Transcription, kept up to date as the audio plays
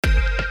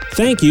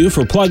Thank you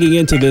for plugging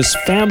into this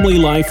Family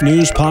Life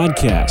News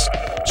podcast,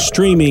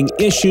 streaming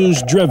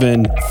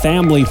issues-driven,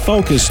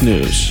 family-focused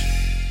news.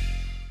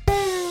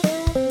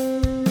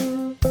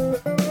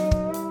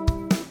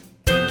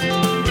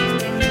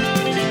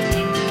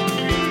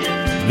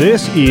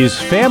 This is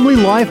Family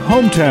Life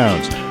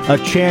Hometowns,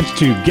 a chance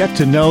to get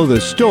to know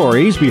the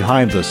stories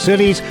behind the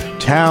cities,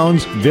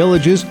 towns,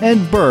 villages,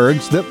 and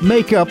burgs that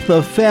make up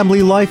the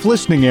Family Life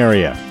listening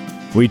area.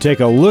 We take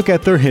a look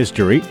at their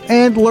history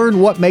and learn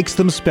what makes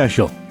them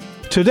special.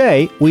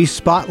 Today, we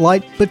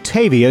spotlight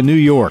Batavia, New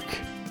York.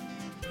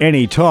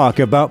 Any talk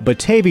about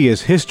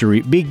Batavia's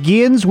history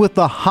begins with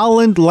the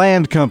Holland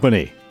Land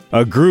Company,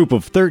 a group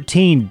of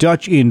 13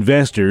 Dutch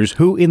investors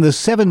who in the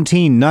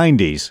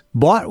 1790s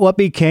bought what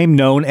became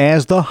known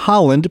as the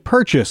Holland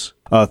Purchase,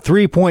 a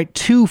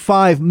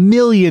 3.25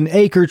 million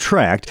acre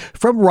tract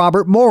from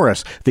Robert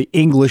Morris. The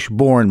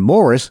English-born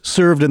Morris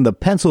served in the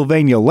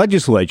Pennsylvania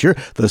legislature,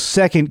 the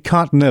Second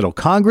Continental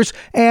Congress,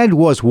 and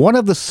was one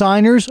of the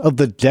signers of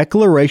the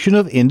Declaration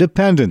of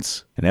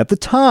Independence. And at the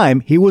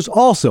time, he was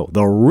also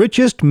the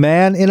richest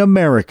man in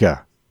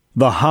America.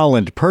 The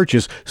Holland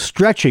Purchase,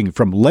 stretching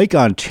from Lake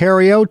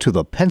Ontario to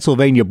the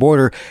Pennsylvania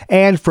border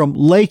and from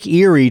Lake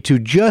Erie to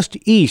just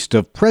east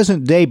of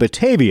present-day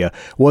Batavia,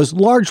 was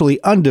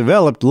largely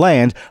undeveloped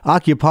land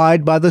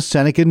occupied by the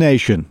Seneca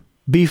Nation.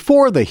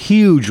 Before the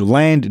huge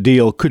land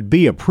deal could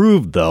be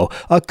approved, though,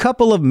 a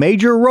couple of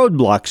major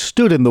roadblocks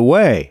stood in the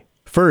way.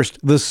 First,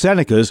 the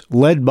Senecas,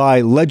 led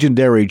by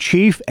legendary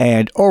chief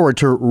and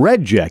orator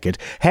Red Jacket,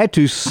 had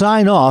to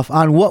sign off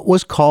on what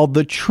was called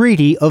the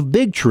Treaty of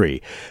Big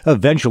Tree,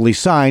 eventually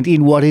signed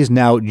in what is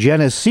now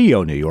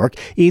Geneseo, New York,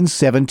 in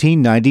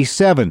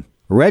 1797.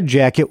 Red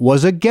Jacket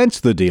was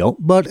against the deal,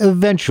 but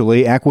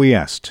eventually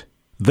acquiesced.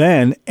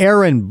 Then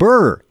Aaron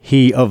Burr,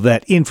 he of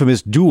that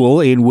infamous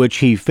duel in which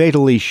he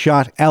fatally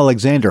shot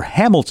Alexander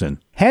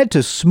Hamilton, had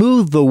to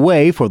smooth the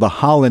way for the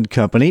Holland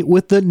Company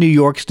with the New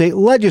York State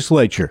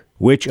Legislature,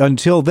 which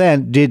until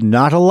then did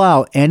not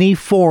allow any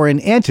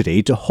foreign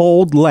entity to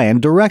hold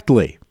land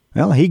directly.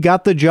 Well, he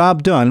got the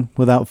job done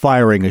without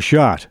firing a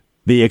shot.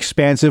 The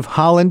expansive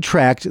Holland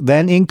Tract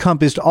then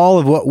encompassed all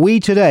of what we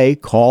today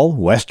call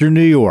Western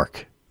New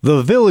York.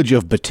 The village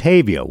of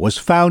Batavia was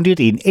founded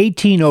in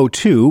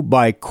 1802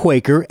 by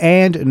Quaker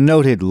and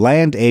noted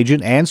land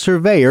agent and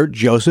surveyor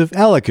Joseph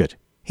Ellicott.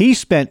 He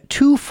spent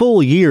 2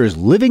 full years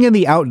living in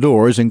the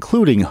outdoors,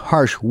 including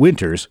harsh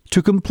winters,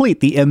 to complete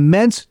the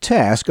immense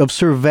task of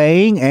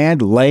surveying and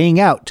laying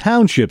out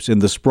townships in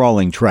the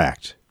sprawling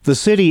tract. The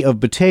city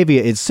of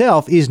Batavia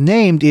itself is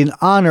named in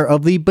honor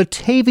of the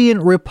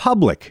Batavian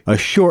Republic, a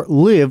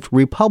short-lived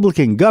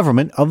republican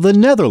government of the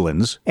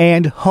Netherlands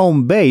and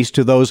home base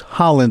to those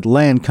Holland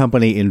Land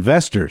Company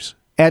investors.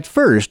 At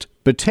first,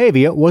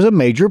 Batavia was a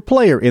major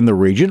player in the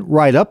region,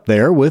 right up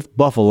there with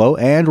Buffalo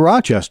and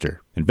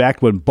Rochester. In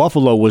fact, when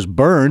Buffalo was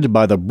burned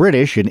by the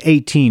British in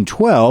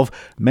 1812,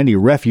 many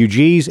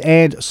refugees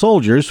and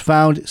soldiers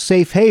found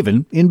safe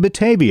haven in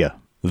Batavia.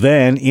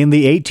 Then, in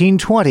the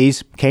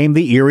 1820s, came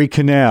the Erie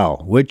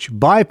Canal, which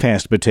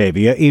bypassed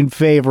Batavia in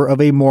favor of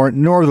a more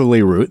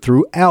northerly route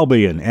through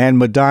Albion and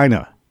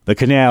Medina. The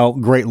canal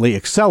greatly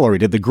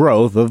accelerated the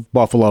growth of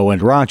Buffalo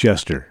and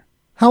Rochester.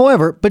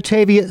 However,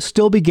 Batavia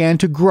still began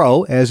to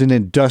grow as an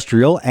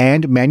industrial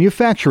and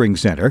manufacturing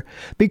center,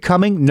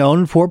 becoming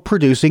known for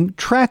producing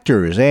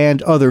tractors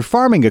and other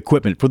farming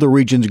equipment for the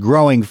region's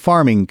growing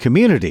farming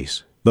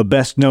communities. The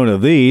best known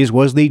of these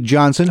was the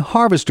Johnson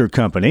Harvester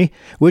Company,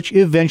 which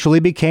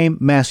eventually became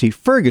Massey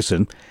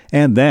Ferguson,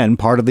 and then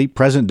part of the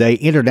present-day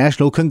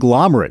international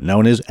conglomerate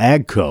known as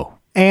AGCO.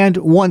 And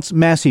once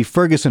Massey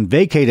Ferguson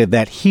vacated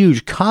that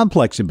huge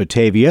complex in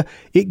Batavia,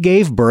 it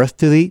gave birth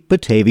to the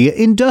Batavia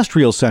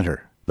Industrial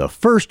Center, the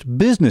first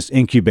business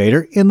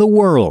incubator in the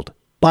world.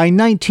 By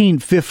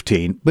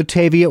 1915,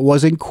 Batavia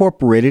was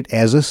incorporated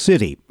as a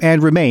city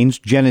and remains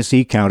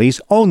Genesee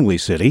County's only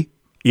city.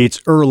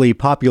 Its early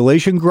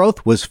population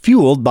growth was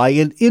fueled by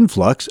an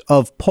influx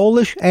of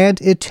Polish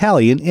and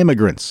Italian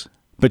immigrants.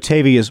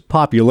 Batavia's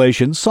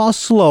population saw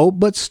slow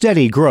but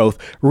steady growth,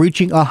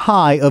 reaching a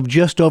high of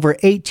just over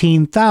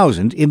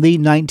 18,000 in the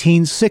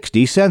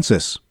 1960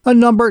 census, a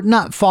number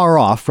not far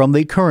off from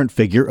the current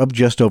figure of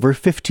just over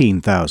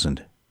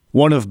 15,000.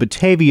 One of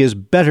Batavia's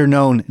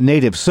better-known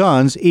native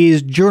sons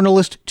is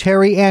journalist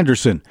Terry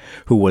Anderson,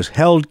 who was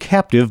held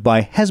captive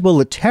by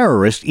Hezbollah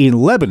terrorists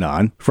in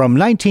Lebanon from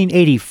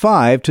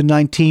 1985 to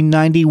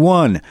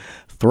 1991,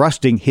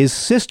 thrusting his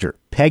sister,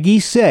 Peggy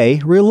Say,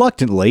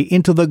 reluctantly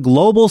into the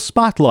global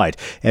spotlight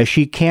as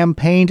she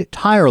campaigned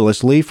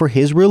tirelessly for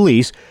his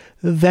release,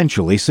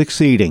 eventually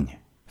succeeding.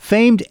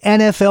 Famed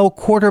NFL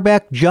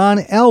quarterback John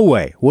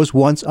Elway was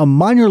once a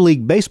minor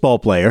league baseball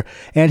player,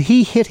 and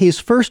he hit his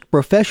first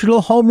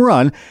professional home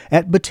run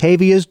at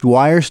Batavia's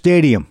Dwyer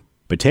Stadium.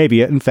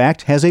 Batavia, in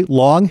fact, has a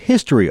long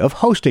history of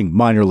hosting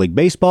minor league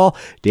baseball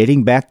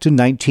dating back to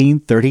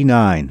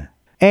 1939.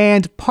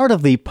 And part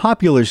of the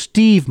popular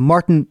Steve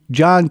Martin,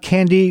 John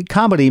Candy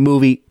comedy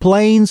movie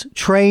Planes,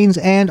 Trains,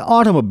 and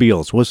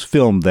Automobiles was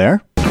filmed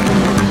there.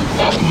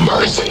 Have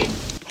mercy.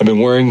 I've been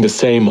wearing the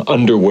same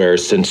underwear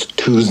since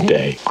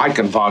Tuesday. I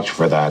can vouch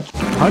for that.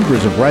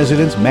 Hundreds of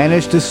residents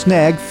managed to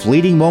snag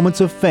fleeting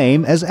moments of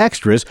fame as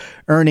extras,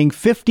 earning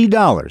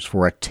 $50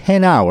 for a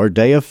 10-hour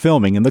day of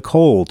filming in the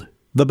cold.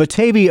 The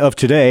Batavia of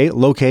today,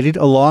 located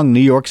along New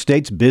York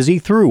State's busy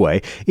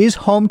thruway,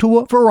 is home to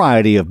a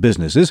variety of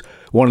businesses.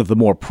 One of the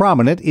more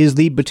prominent is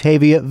the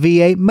Batavia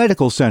VA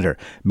Medical Center,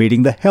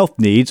 meeting the health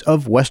needs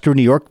of Western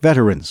New York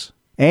veterans.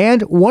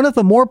 And one of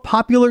the more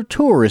popular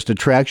tourist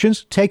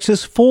attractions takes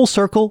us full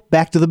circle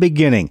back to the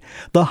beginning,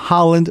 the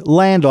Holland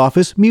Land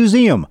Office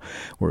Museum,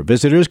 where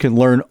visitors can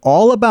learn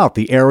all about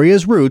the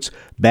area's roots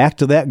back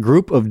to that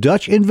group of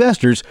Dutch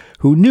investors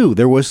who knew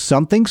there was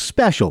something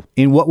special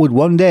in what would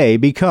one day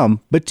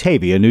become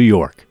Batavia, New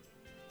York.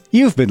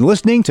 You've been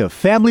listening to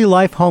Family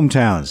Life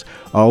Hometowns,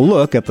 a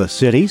look at the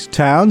cities,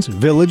 towns,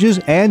 villages,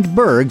 and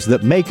burgs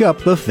that make up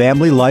the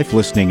Family Life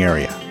listening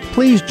area.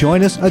 Please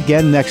join us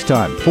again next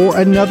time for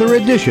another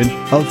edition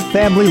of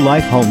Family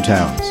Life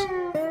Hometowns.